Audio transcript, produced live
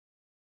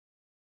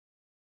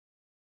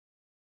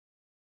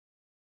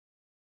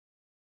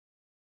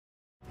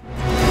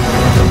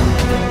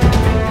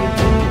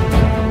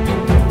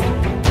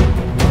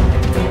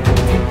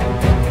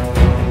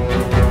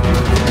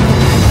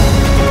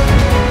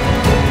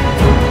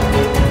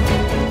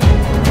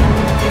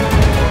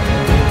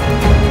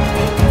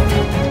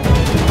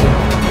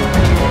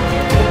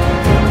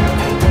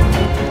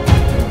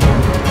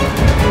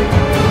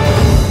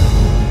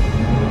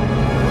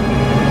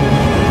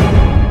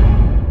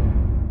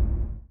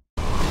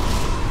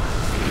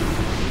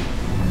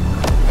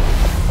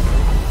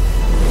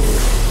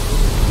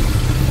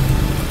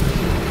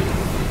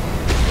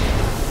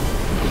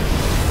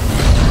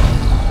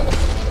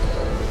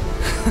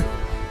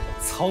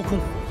操控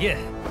火焰，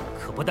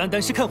可不单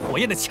单是看火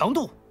焰的强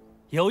度，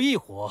有一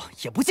火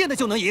也不见得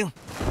就能赢。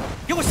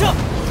给我上！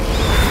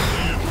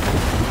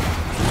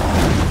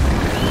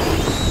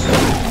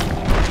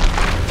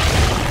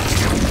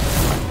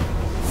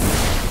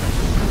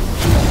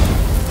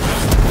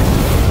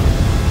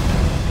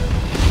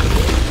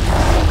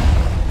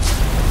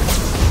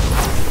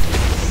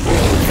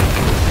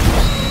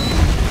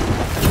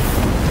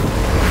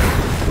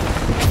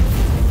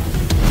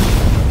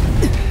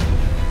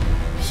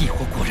异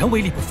火果然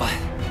威力不凡，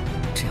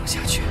这样下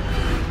去，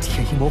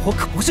天阴魔火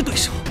可不是对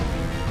手。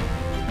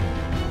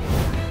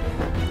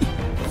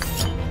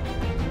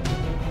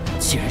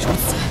 既然如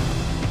此，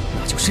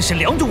那就试试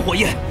两种火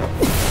焰。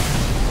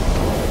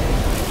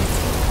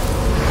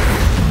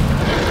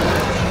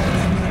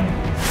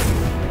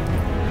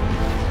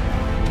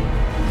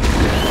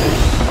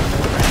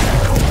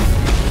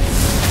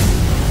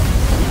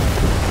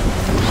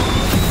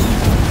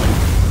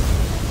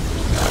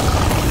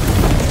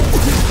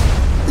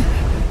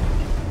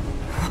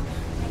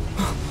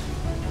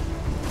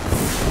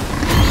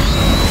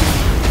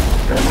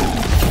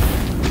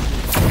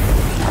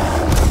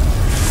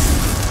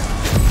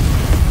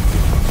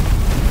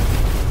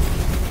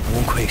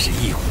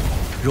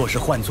若是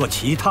换作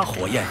其他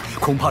火焰，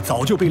恐怕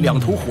早就被两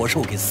头火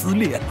兽给撕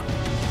裂了。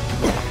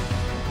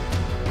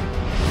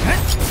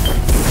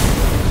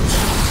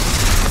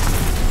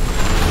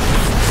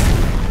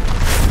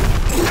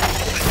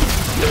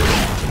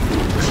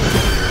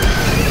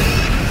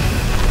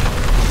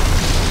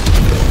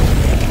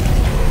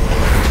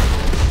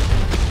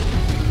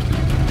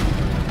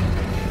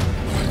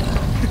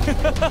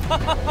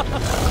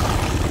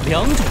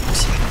两种不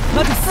行，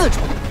那就4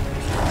种。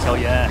萧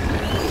炎。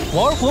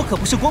 玩火可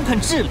不是光看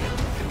质量，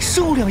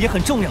数量也很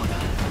重要的。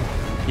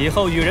以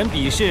后与人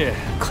比试，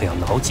可要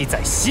牢记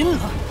在心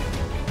了。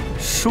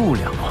数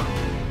量啊，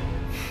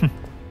哼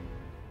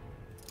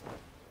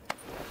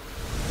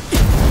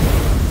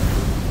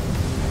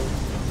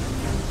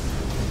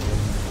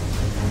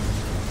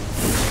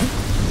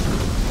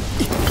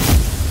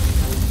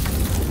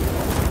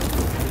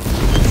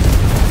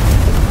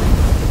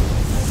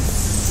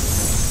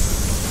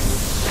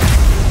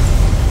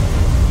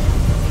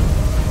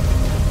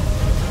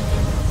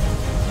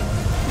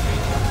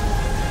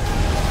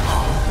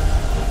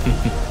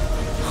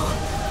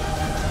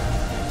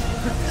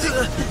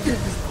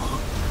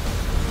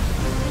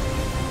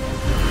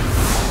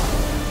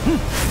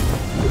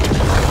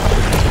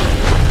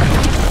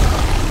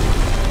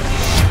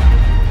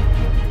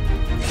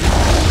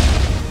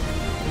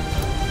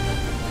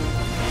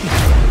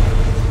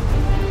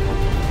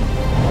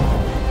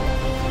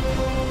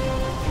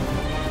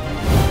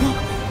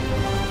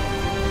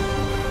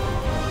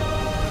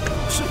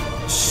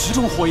！10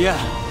种火焰，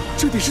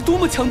这得是多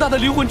么强大的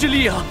灵魂之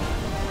力啊！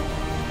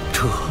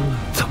这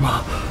怎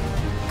么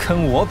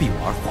跟我比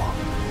玩火，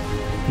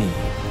你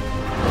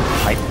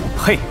还不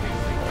配？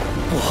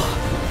不，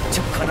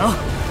这不可能，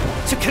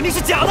这肯定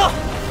是假的！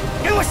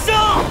给我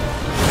上！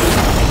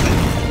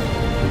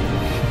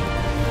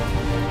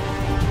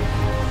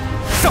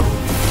上！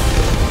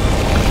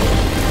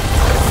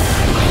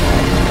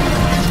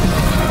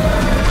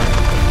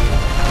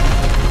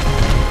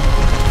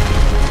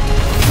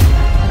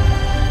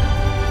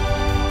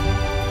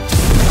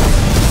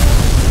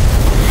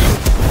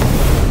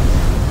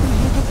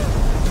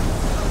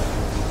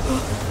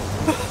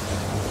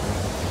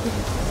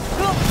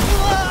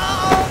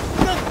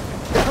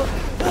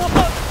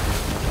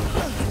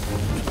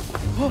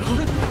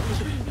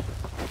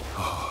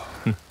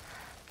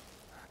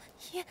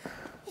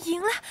赢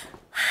了，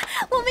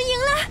我们赢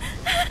了，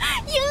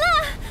赢了！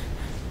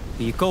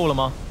比够了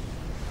吗？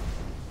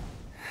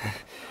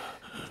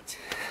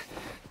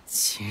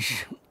今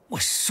日我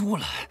输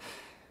了，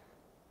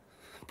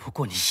不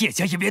过你叶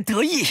家也别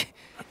得意，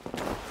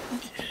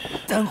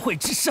丹会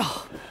之上，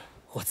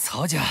我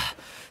曹家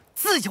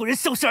自有人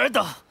受势而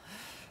等。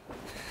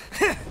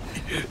哼！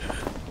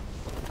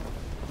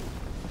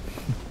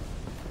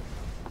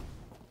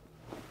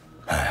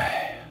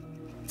唉，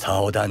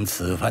曹丹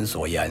此番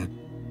所言。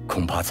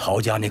 恐怕曹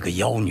家那个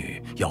妖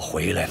女要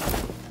回来了。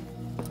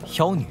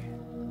妖女，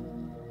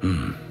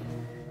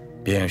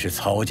便是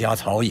曹家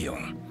曹颖。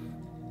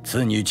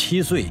此女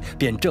7岁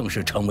便正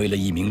式成为了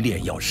一名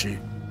炼药师，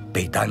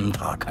被丹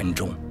塔看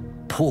中，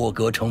破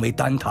格成为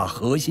丹塔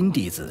核心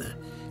弟子。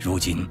如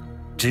今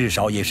至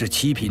少也是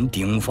7品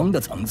顶峰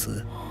的层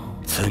次。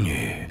此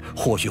女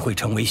或许会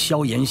成为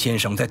萧炎先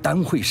生在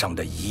丹会上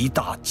的一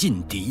大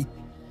劲敌。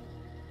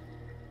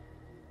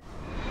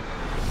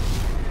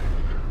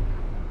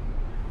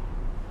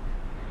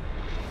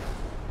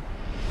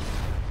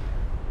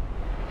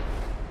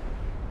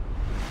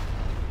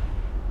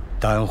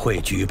 丹会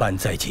举办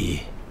在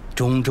即，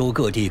中州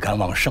各地赶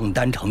往圣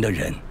丹城的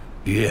人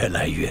越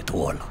来越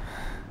多了。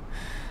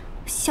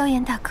萧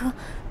炎大哥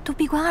都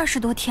闭关20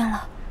多天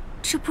了，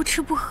这不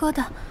吃不喝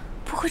的，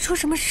不会出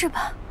什么事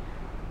吧？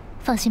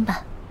放心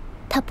吧，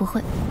他不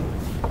会。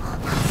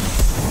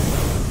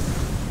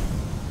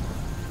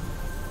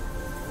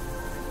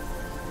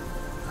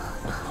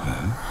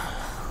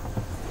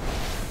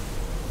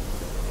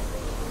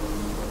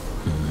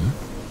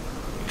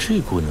这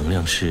股能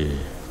量是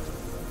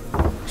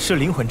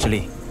灵魂之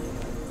力。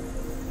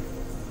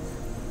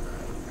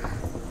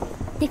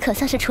你可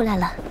算是出来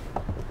了。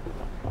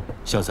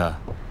小子，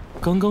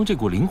刚刚这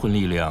股灵魂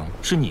力量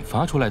是你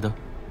发出来的？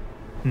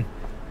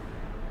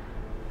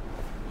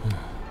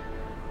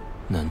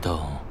难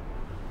道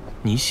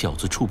你小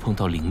子触碰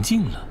到灵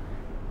境了？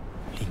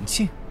灵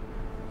境？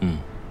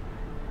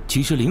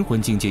其实灵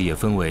魂境界也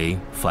分为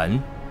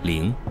凡、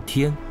灵、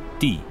天、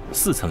地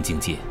4层境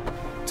界，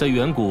在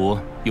远古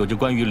有着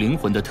关于灵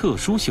魂的特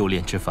殊修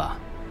炼之法，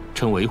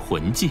称为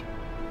魂技。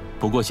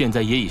不过现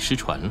在也已失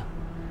传了，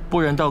不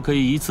然倒可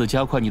以以此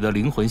加快你的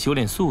灵魂修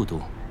炼速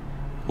度。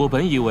我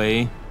本以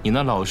为你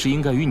那老师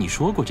应该与你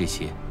说过这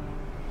些。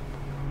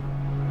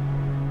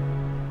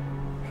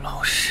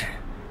老师，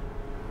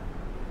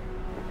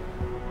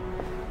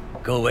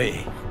各位，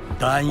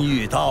丹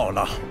玉到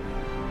了。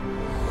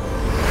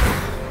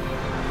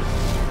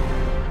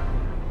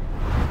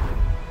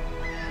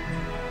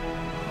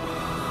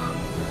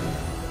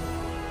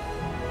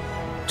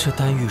这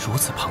丹玉如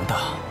此庞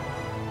大，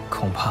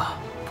恐怕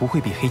不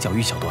会比黑角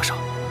域小多少。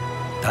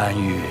丹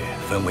玉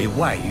分为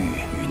外域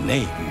与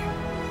内域，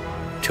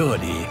这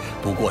里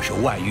不过是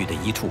外域的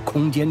一处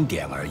空间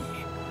点而已。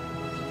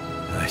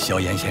萧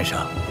炎先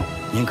生，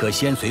您可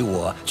先随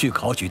我去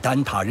考取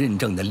丹塔认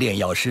证的炼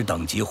药师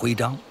等级徽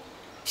章。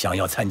想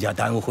要参加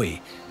丹会，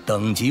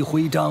等级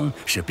徽章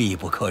是必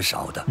不可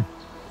少的。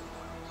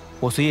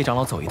我随叶长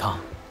老走一趟，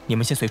你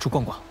们先随处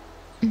逛逛。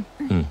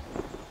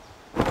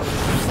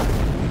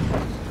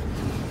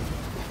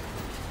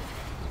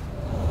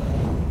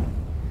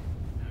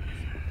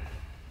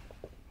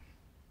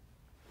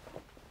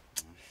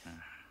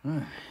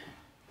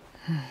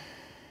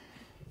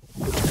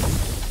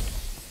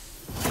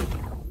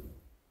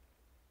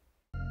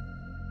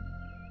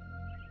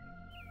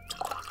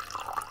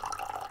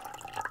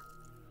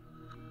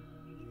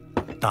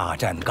大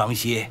战刚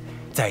歇，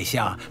在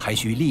下还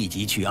需立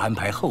即去安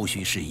排后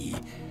续事宜，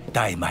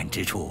怠慢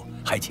之处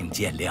还请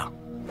见谅。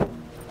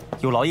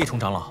有劳叶冲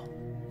长老，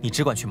你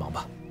只管去忙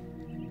吧。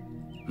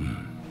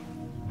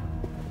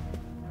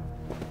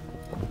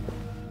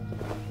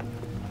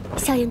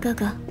萧炎哥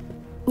哥，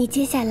你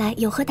接下来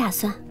有何打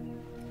算？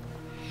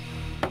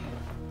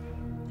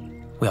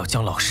我要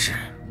将老师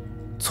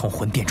从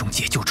魂殿中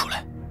解救出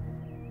来。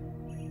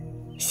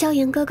萧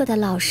炎哥哥的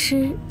老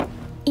师，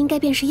应该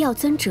便是药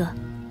尊者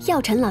药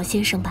尘老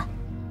先生吧？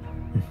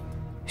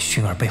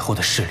薰儿背后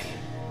的势力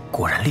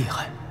果然厉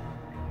害。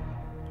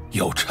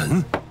药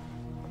尘，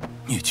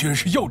你居然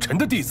是药尘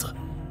的弟子？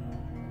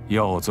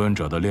药尊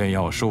者的炼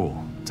药术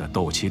在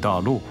斗气大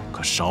陆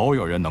可少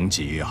有人能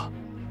及呀。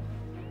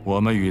我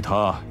们与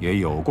他也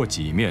有过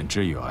几面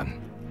之缘，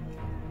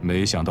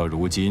没想到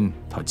如今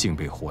他竟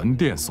被魂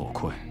殿所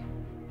困。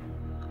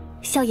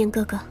萧炎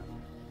哥哥，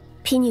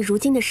凭你如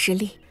今的实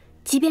力，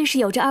即便是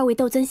有着2位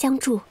斗尊相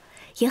助，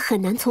也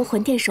很难从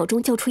魂殿手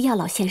中救出药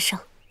老先生。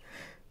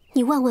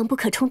你万万不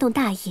可冲动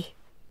大意。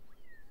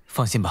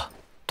放心吧，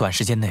短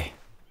时间内，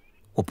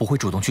我不会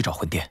主动去找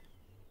魂殿。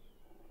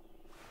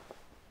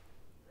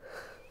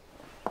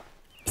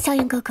萧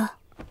炎哥哥，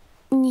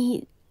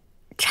你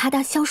查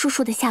到萧叔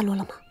叔的下落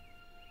了吗？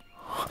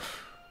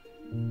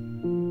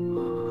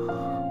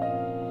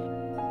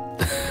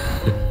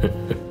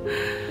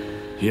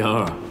妍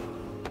儿，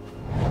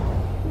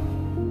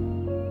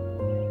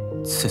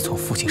自从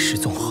父亲失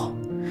踪后，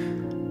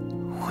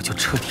我就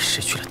彻底失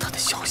去了他的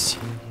消息。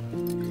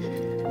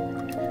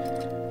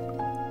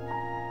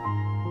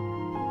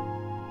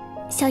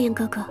萧炎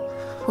哥哥，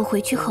我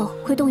回去后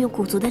会动用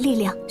古族的力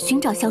量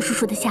寻找萧叔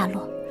叔的下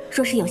落，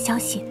若是有消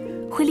息，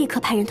会立刻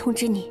派人通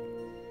知你。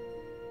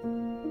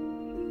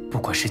不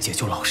管是解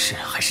救老师，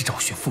还是找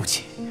寻父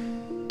亲，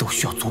都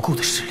需要足够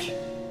的实力。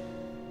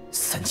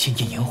3000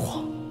年炎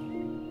黄，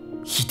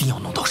一定要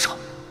弄到手。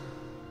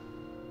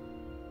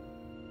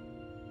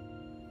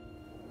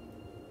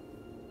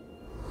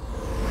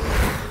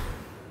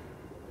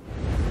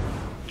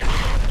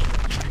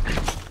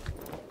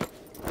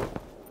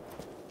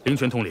灵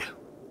泉统领，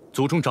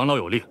族中长老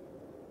有令，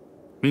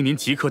命您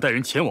即刻带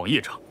人前往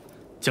邺城，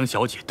将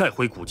小姐带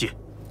回古界。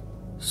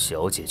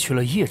小姐去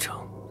了邺城，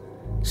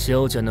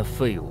萧家那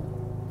废物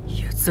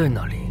也在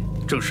那里。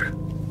正是。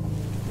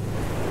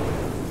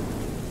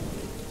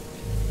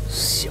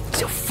萧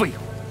家废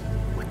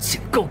物，我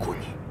警告过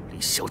你，离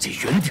小姐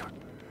远点。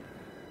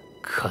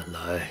看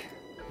来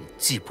你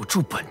记不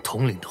住本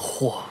统领的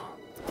话。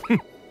哼！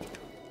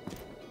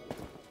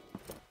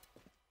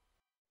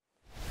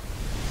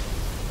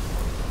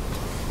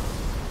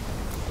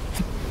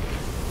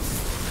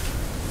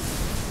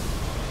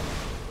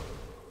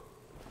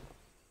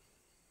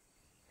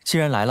既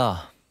然来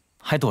了，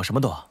还躲什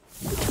么躲？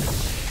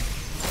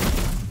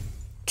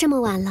这么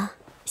晚了，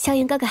萧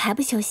炎哥哥还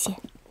不休息？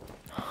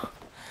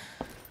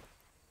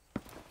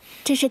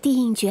这是地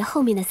印诀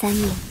后面的3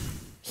印，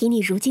以你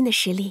如今的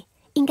实力，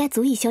应该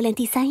足以修炼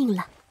第3印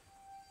了。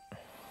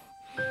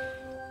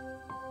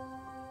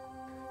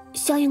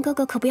萧炎哥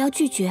哥可不要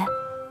拒绝，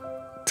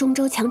中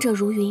州强者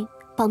如云，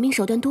保命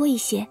手段多一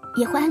些，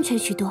也会安全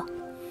许多。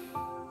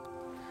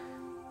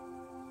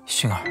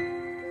薰儿，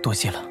多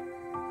谢了。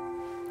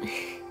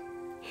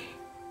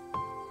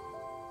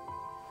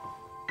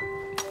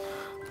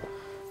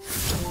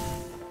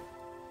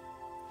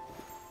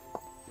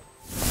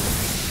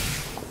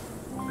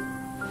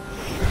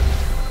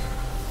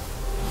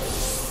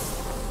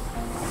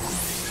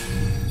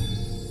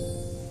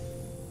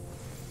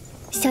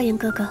萧炎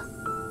哥哥，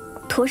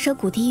驼蛇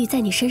谷地狱在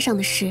你身上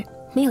的事，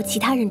没有其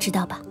他人知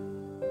道吧？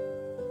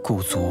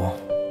古族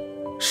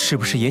是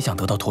不是也想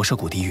得到驼蛇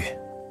谷地狱？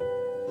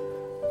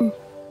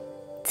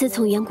自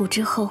从远古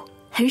之后，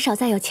很少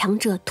再有强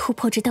者突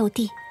破至斗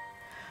帝，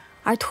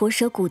而驼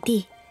蛇谷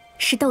地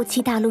是斗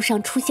气大陆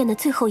上出现的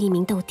最后一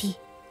名斗帝，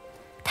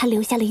他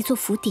留下了一座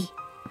府邸，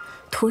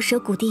驼蛇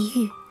谷地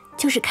狱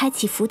就是开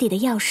启府邸的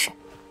钥匙。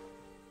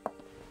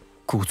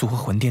古族和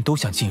魂殿都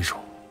想进入，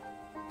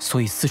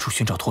所以四处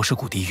寻找驼蛇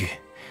谷地狱。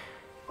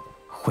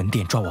魂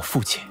殿抓我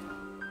父亲，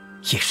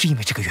也是因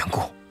为这个缘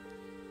故。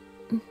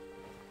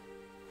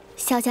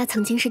萧家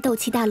曾经是斗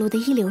气大陆的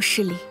一流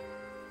势力，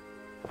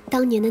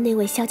当年的那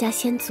位萧家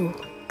先祖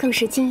更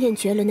是惊艳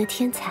绝伦的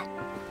天才，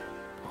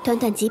短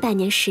短几百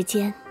年时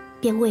间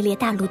便位列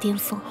大陆巅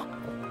峰。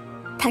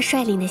他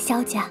率领的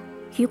萧家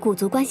与古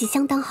族关系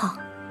相当好，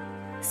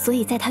所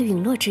以在他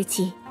陨落之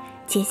际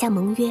结下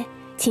盟约，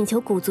请求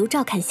古族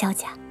照看萧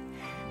家，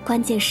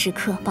关键时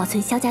刻保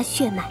存萧家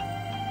血脉。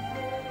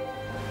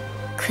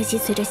可惜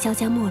随着萧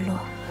家没落，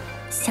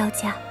萧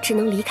家只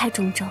能离开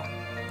中州，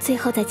最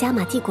后在加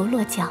玛帝国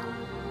落脚，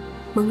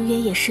盟约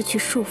也失去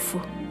束缚。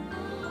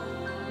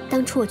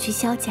当初我去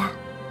萧家，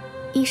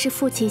一是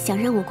父亲想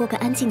让我过个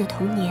安静的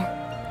童年，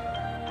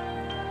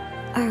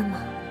二嘛，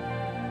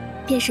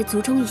便是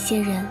族中一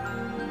些人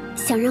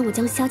想让我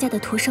将萧家的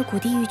驼蛇谷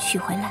地狱取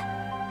回来。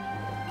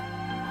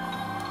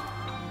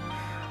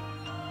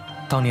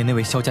当年那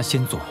位萧家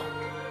先祖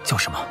叫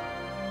什么？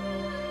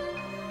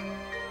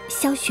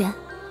萧玄。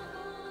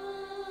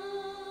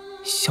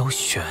萧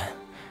玄，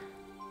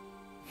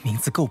名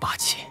字够霸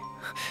气，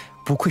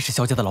不愧是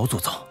萧家的老祖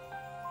宗。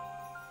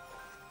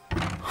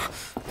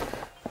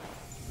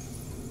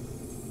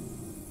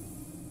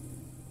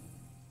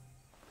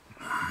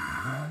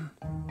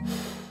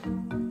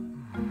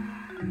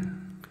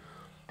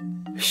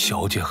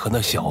小姐和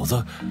那小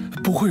子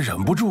不会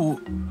忍不住？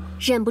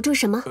忍不住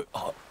什么？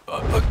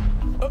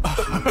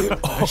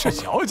是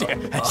小姐，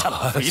吓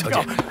老子一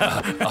跳。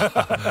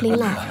林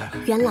老、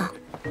元老，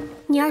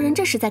你二人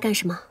这是在干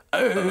什么？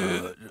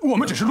我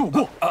们只是路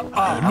过，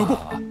路过。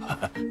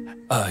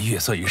月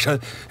色已深，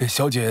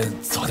小姐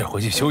早点回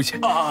去休息。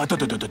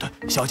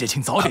对，小姐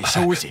请早点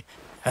休息。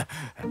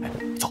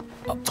走，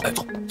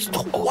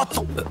我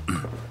走。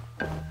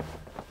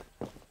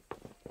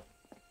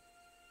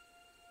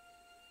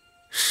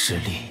实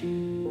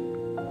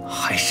力，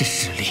还是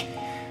实力。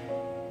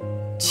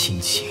亲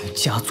情、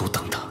家族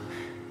等等，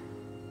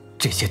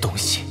这些东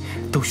西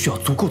都需要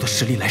足够的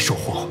实力来收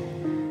获。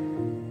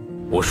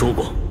我说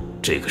过，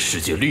这个世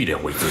界力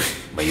量为尊，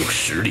没有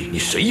实力，你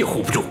谁也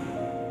护不住。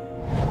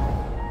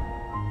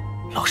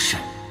老师，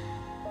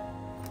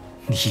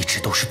你一直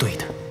都是对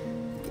的。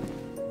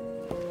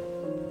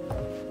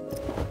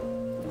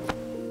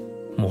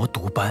魔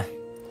毒斑，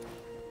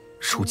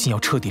如今要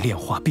彻底炼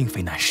化并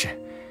非难事，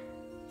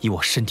以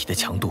我身体的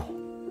强度，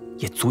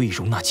也足以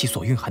容纳其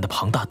所蕴含的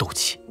庞大斗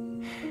气。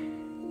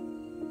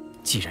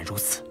既然如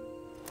此，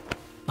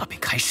那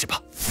便开始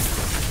吧。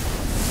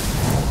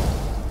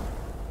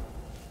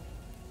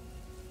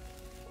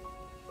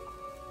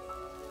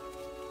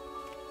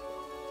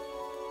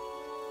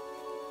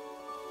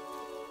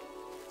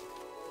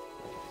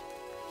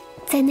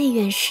在内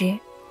院时，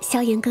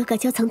萧炎哥哥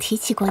就曾提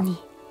起过你。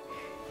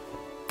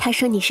他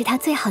说你是他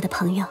最好的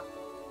朋友。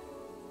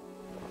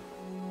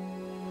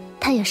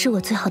他也是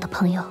我最好的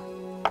朋友。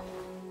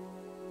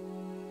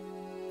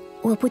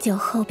我不久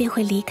后便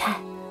会离开，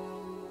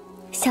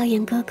萧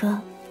炎哥哥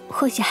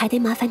或许还得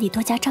麻烦你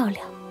多加照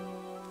料。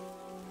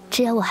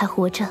只要我还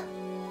活着，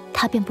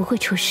他便不会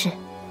出事。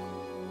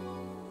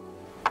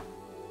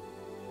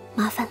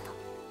麻烦了。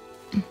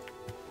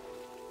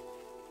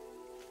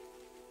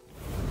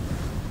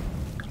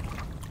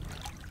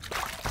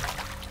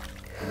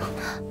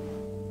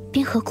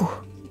冰河谷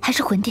还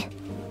是魂殿？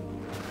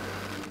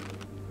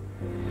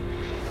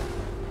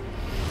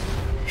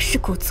是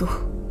古族。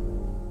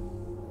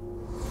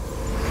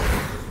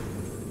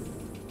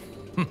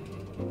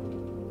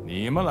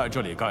你们来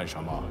这里干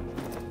什么？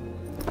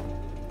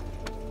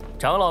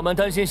长老们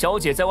担心小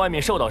姐在外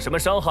面受到什么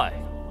伤害，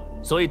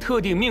所以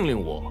特地命令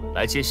我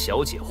来接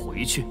小姐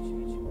回去。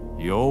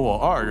有我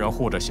二人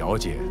护着小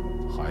姐，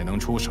还能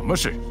出什么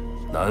事？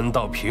难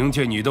道凭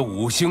借你的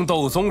5星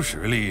斗宗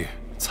实力，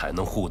才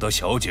能护得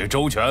小姐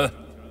周全？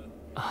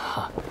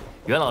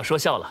元老说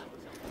笑了，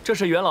这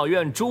是元老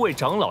院诸位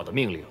长老的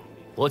命令，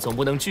我总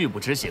不能拒不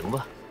执行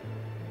吧？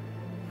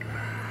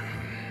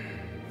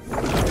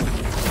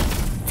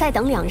再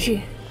等2日，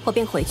我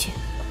便回去。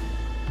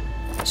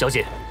小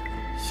姐，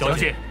小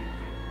姐，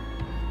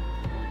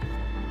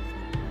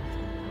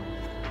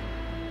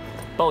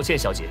抱歉，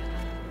小姐，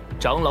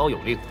长老有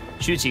令，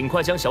需尽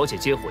快将小姐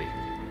接回。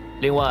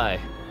另外，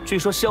据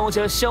说萧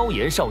家萧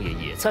炎少爷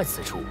也在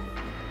此处，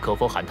可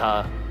否喊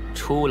他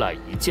出来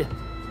一见？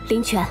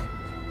林泉，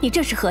你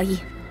这是何意？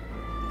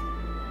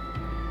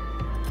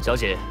小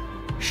姐，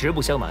实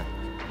不相瞒，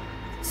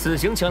此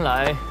行前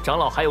来，长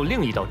老还有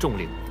另一道重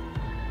令，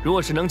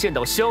若是能见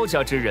到萧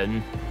家之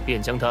人，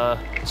便将他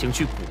请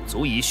去鼓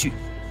足一叙。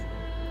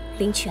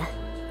林泉，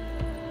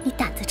你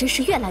胆子真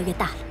是越来越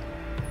大了。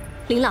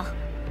林老，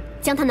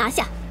将他拿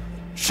下。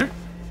是。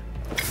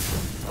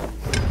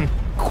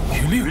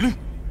于令。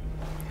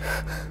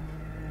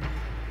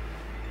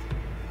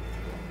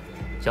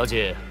小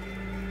姐，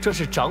这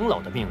是长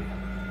老的命令，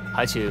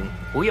还请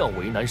不要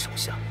为难手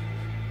下。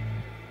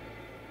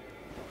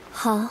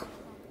好，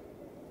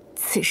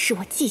此事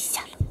我记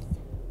下了。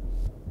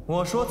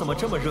我说怎么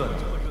这么热闹？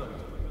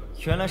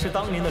原来是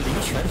当年的林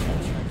泉同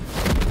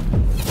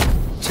学，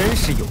真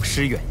是有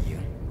失远迎。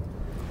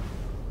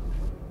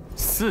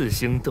4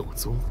星斗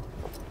宗，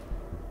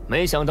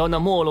没想到那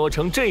没落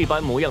成这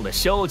般模样的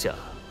萧家，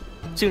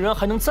竟然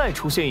还能再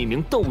出现一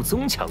名斗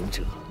宗强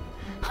者，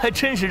还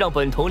真是让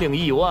本统领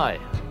意外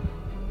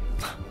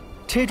啊！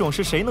这种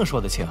事谁能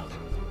说得清？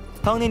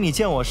当年你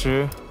见我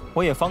时，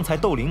我也方才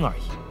斗灵而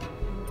已。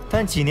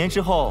但几年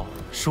之后，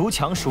孰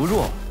强孰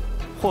弱，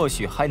或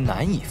许还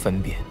难以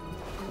分辨。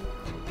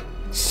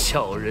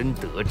小人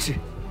得志，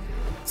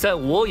在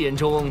我眼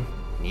中，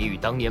你与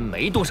当年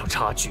没多少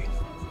差距。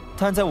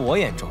但在我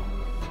眼中，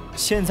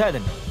现在的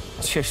你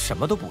却什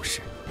么都不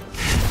是。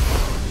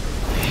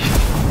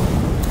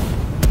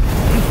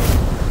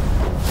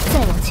再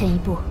往前一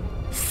步，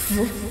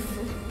死！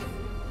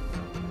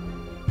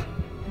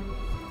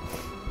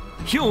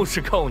又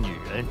是靠女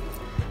人，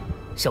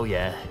萧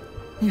炎，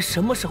你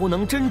什么时候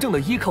能真正的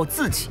依靠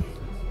自己？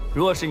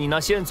若是你那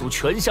先祖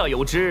泉下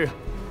有知，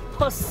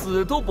怕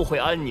死都不会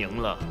安宁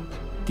了。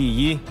第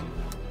一，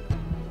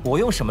我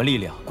用什么力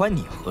量关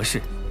你何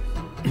事？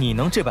你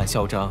能这般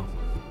嚣张，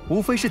无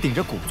非是顶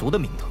着古族的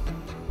名头，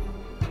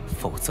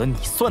否则你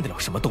算得了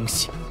什么东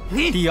西？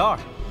第二，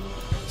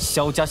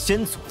萧家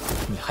先祖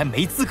你还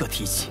没资格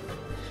提起。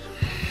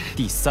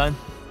第三，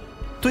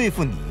对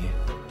付你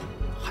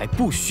还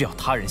不需要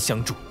他人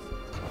相助。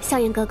萧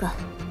炎哥哥，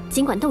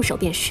尽管动手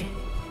便是，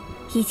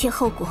一切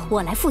后果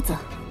我来负责。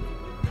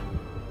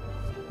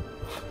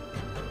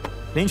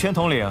林泉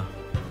统领，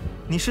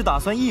你是打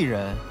算一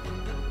人，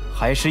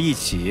还是一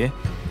起？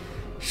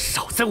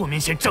少在我面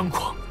前张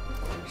狂，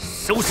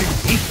收拾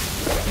你，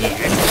一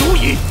人足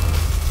矣。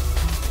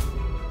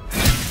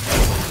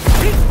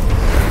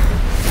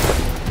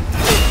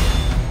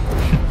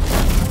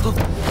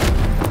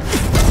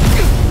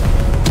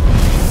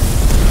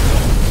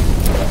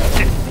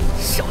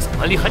小子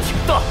蛮力还挺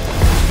大。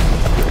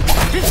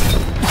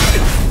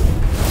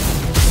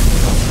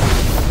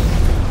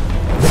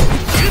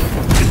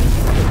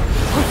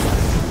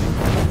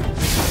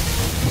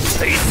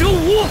雷蛇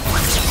舞，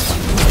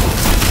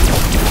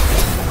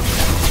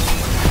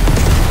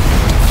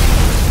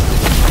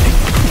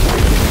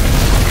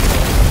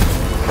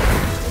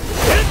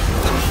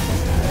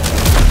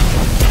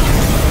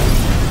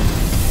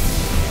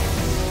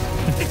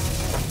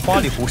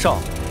花里胡哨，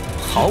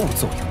毫无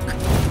作用。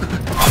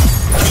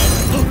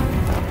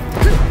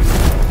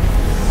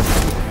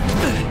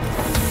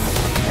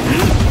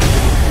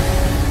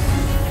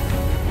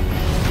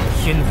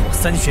天火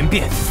三玄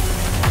变，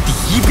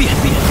第一变。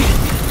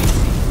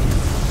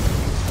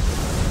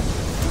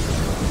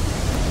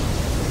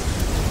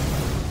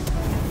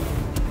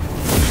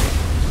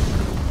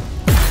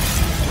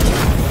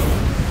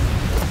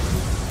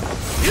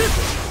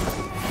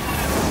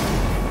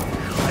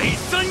开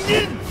山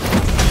印，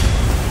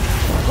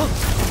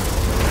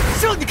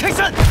让你开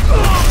山！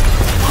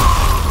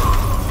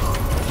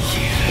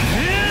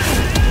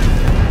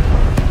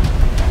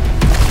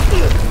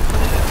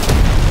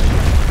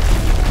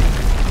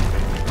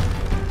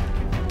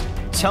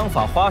枪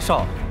法花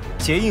哨，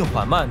结印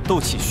缓慢，斗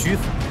气虚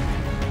浮。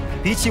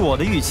比起我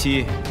的预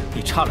期，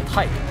你差了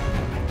太多。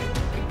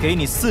给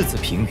你4字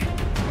评语：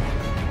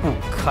不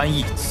堪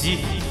一击。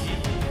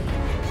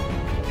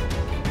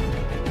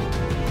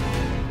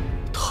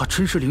他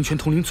真是灵泉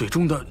统领嘴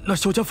中的那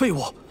萧家废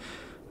物？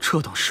这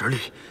等实力，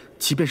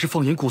即便是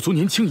放眼古族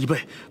年轻一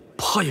辈，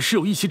怕也是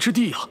有一席之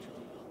地啊！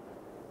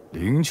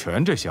灵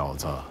泉这小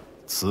子，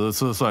此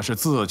次算是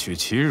自取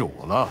其辱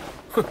了。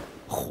哼，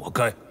活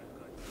该！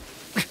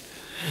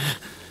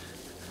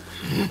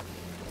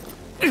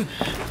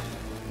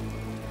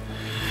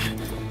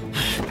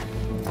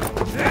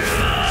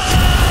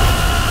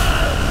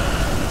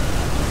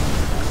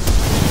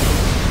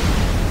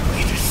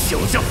你这萧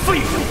家废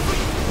物，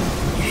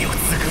也有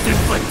资格对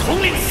本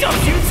统领下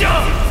评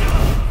价？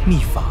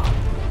秘法，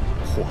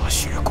化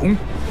血功，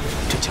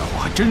这家伙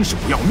还真是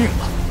不要命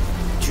了，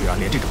居然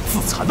连这种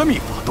自残的秘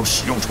法都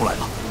使用出来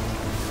了。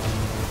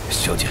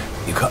小姐，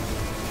你看，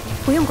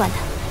不用管他，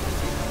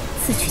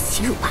自取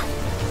其辱吧。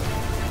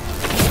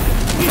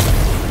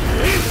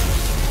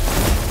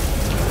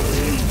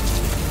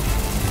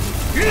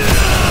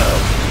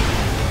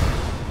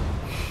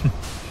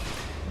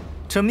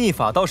这秘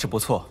法倒是不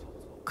错，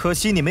可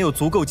惜你没有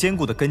足够坚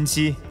固的根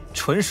基，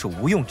纯属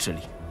无用之力。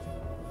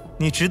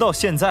你直到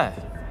现在，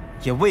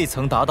也未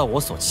曾达到我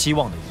所期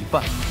望的一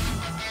半。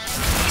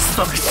你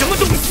算个什么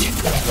东西？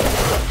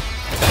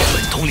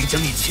本统领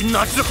将你擒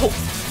拿之后，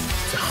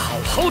再好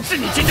好治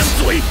你这张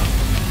嘴。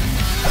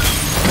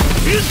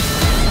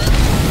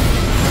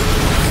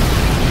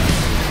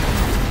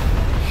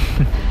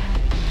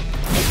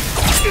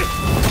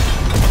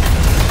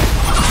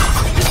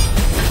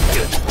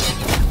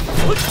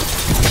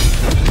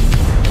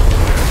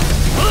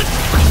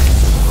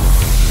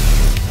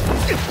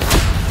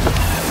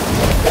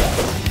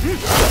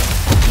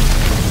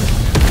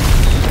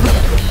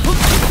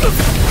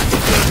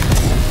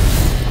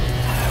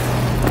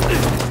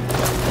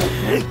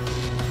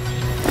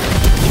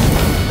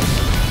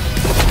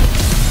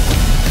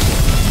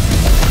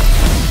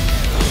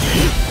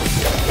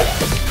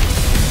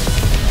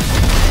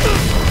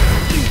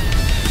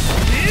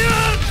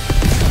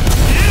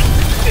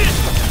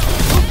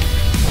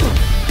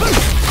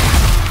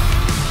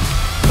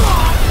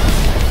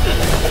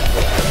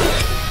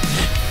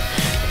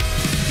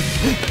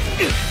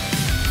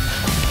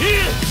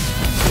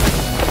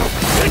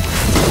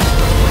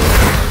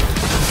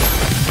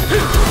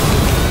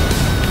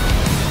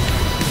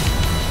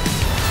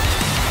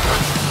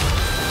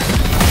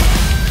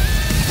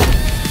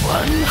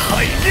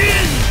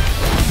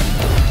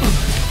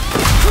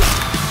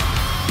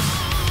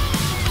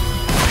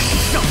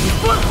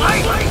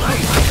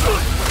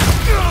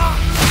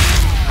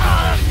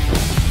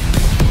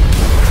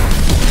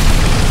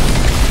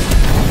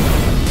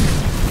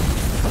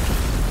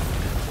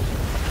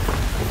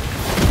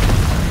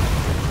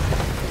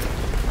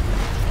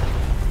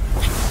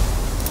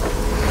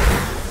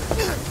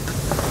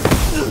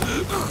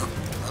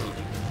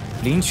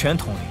林泉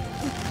统领，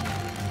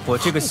我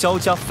这个萧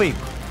家废物，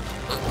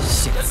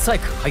现在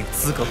可还有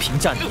资格评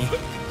价你？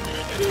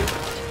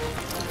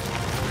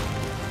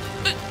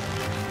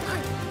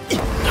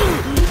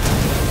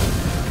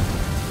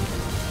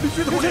林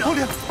泉统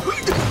领，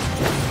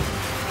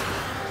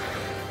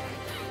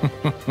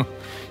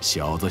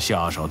小子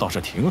下手倒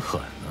是挺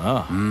狠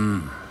啊！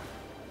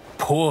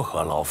颇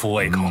合老夫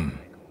胃口。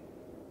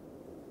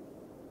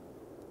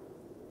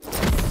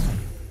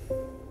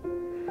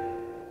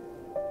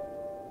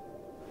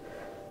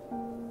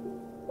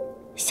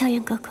萧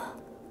炎哥哥，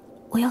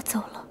我要走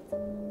了。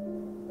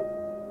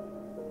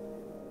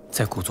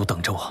在古族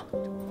等着我，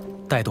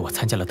待得我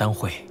参加了丹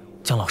会，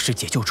将老师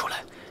解救出来，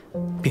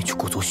便去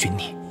古族寻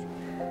你。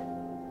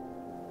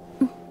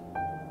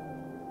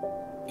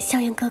萧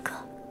炎哥哥，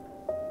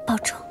保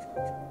重。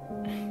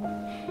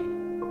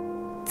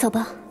走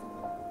吧，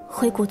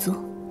回古族。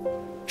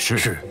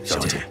是，小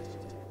姐。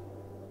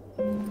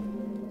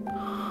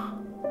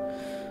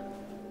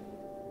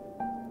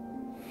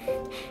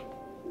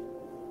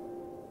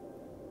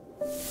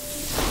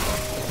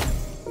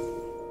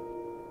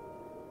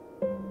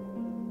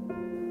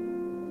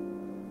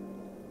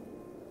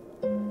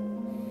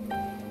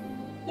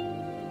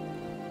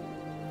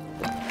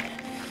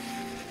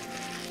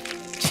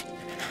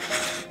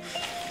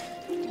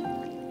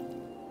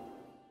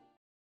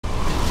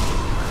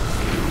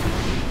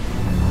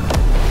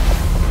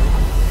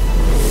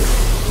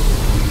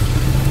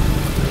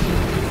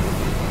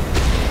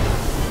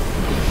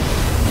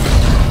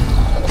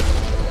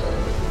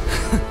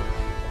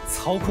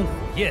操控火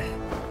焰，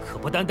可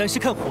不单单是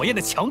看火焰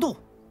的强度，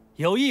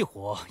有一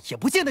火也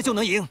不见得就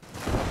能赢。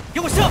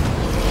给我射！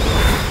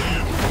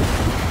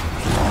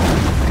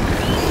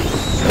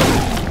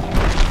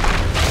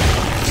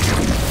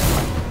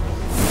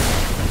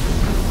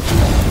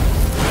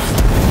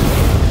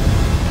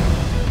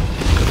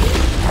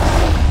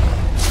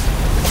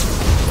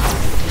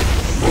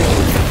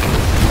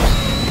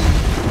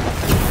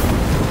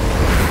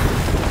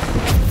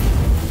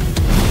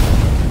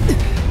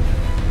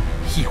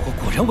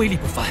威力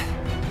不凡，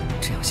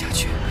这样下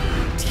去，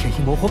天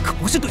鹰魔火可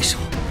不是对手。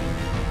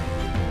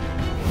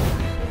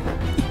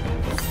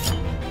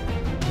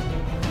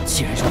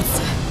既然如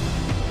此，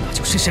那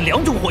就试试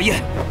两种火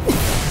焰。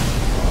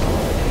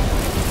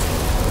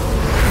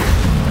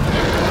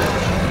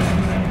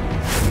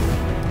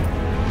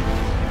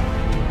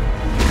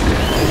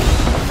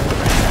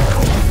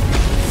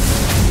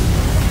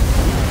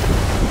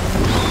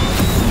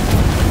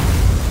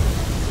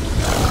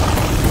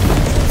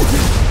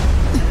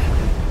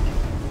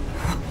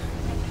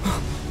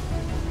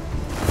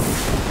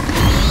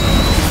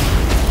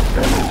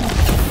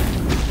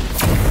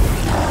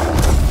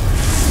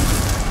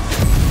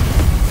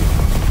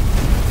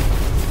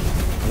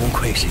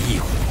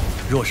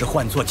若是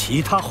换作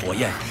其他火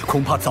焰，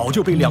恐怕早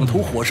就被两头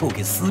火兽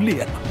给撕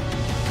裂了。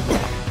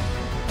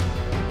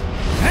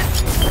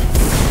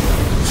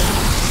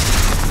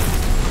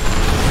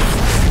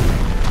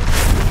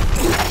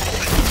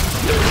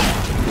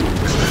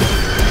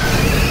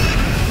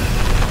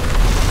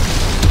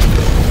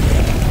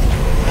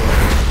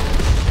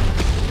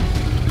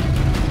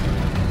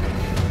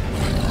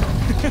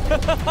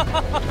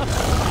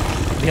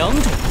两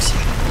种不行，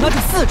那就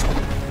4种。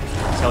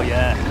萧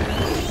炎，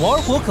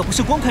玩火可不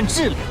是光看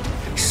质量，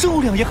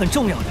数量也很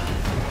重要的。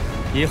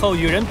以后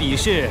与人比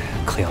试，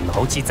可要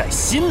牢记在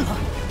心了。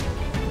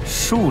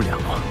数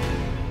量吗？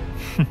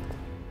哼！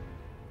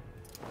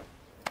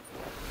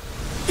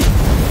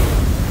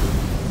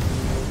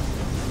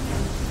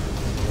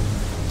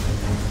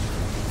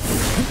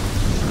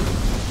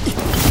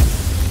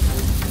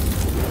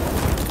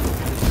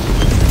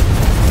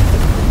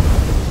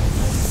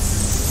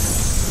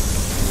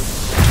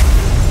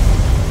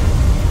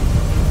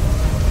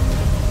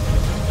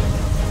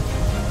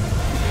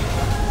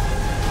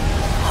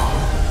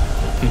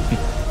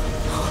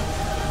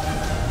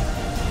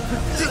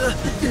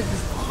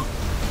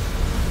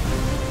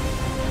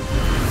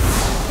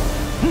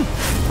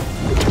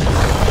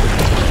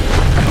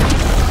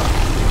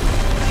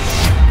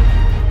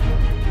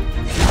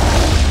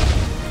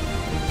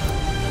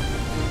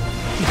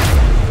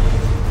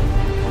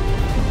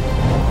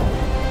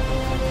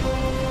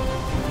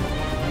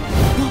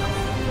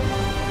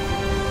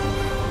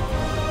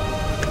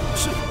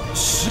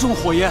十种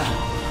火焰，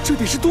这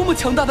得是多么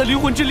强大的灵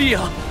魂之力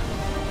啊！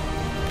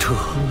这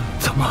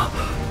怎么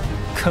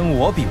跟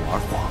我比玩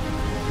火？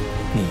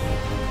你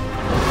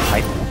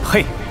还不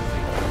配！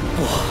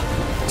不，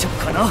这不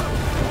可能，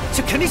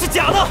这肯定是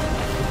假的！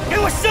给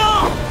我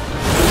上！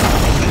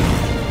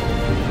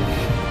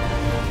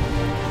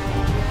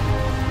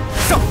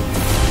上！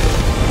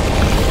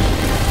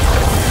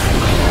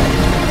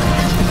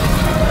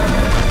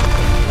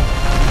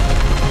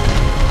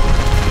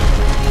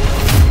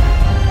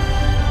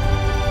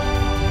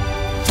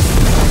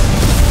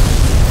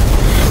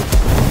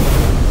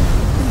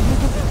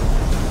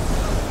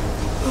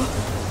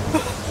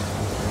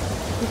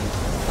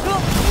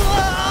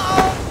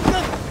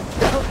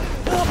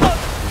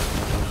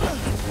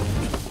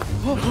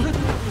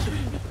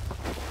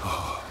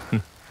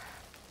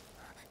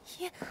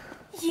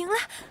赢了，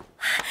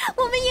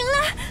我们赢了，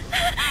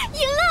赢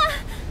了！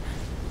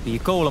比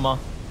够了吗？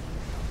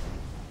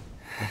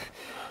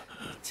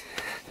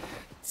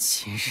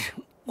今日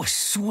我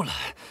输了，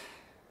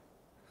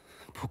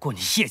不过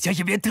你叶家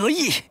也别得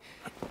意。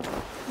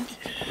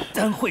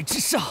丹会之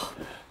上，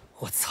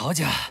我曹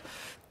家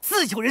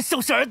自有人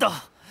收拾尔等。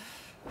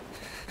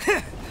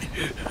哼！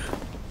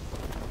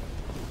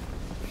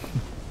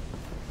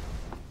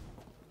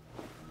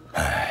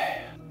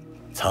唉，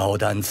曹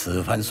丹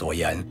此番所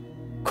言，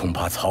恐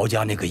怕曹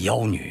家那个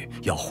妖女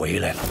要回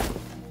来了。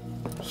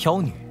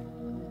妖女？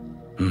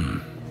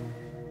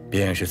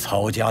便是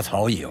曹家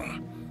曹颖。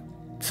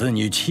此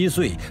女7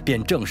岁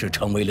便正式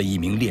成为了一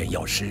名炼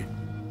药师，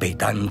被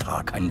丹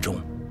塔看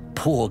中，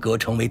破格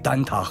成为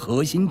丹塔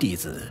核心弟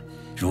子。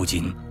如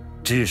今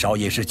至少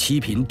也是7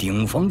品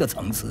顶峰的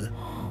层次。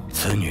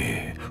此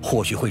女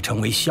或许会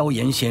成为萧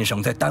炎先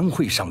生在丹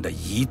会上的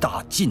一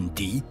大劲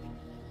敌。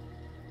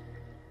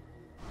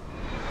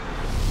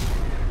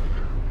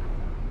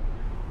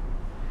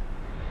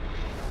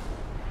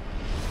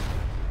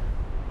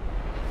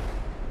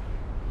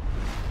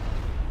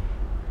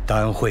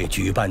丹会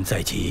举办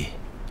在即，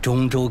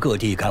中州各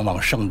地赶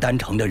往圣丹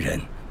城的人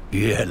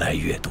越来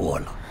越多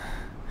了。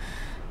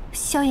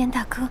萧炎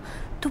大哥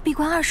都闭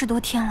关20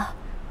多天了，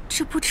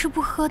这不吃不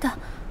喝的，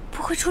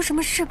不会出什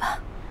么事吧？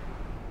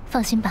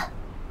放心吧，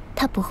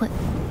他不会。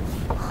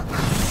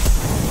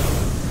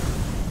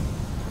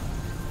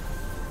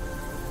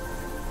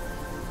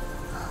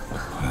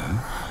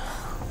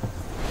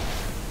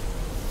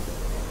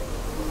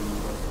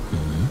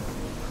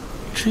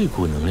这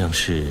股能量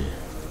是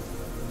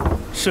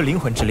灵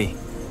魂之力。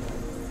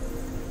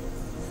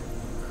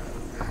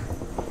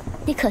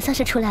你可算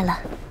是出来了，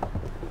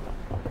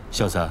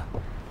小子，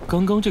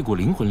刚刚这股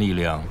灵魂力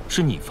量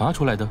是你发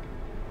出来的？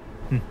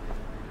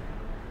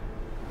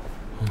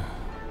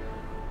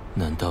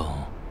难道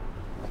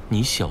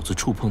你小子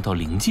触碰到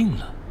灵境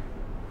了？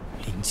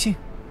灵境？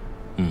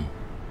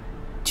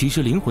其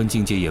实灵魂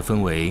境界也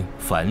分为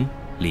凡、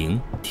灵、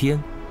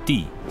天、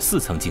地4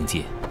层境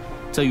界，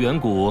在远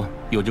古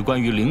有着关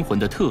于灵魂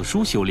的特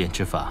殊修炼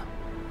之法，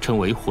称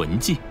为魂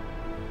技。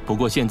不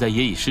过现在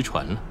也已失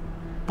传了，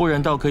不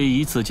然倒可以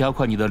以此加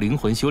快你的灵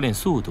魂修炼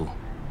速度。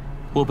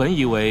我本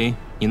以为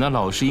你那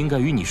老师应该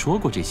与你说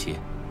过这些。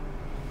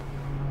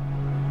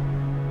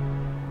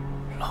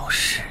老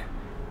师，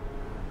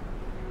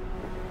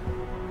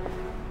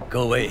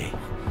各位，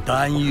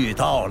丹域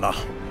到了。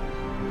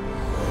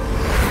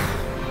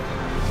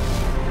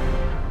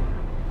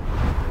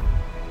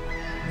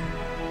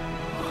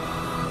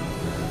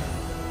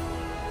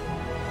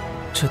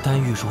这丹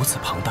域如此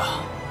庞大，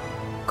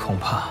恐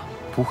怕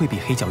不会比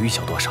黑角域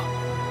小多少。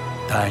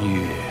丹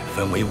域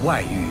分为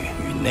外域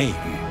与内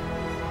域，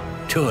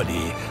这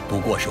里不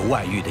过是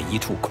外域的一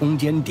处空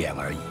间点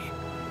而已。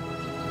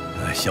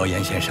萧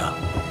炎先生，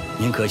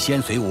您可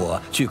先随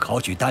我去考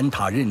取丹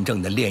塔认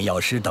证的炼药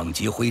师等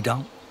级徽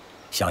章。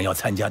想要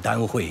参加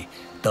丹会，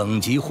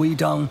等级徽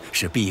章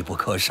是必不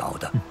可少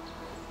的。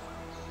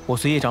我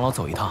随叶长老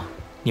走一趟，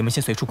你们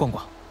先随处逛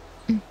逛。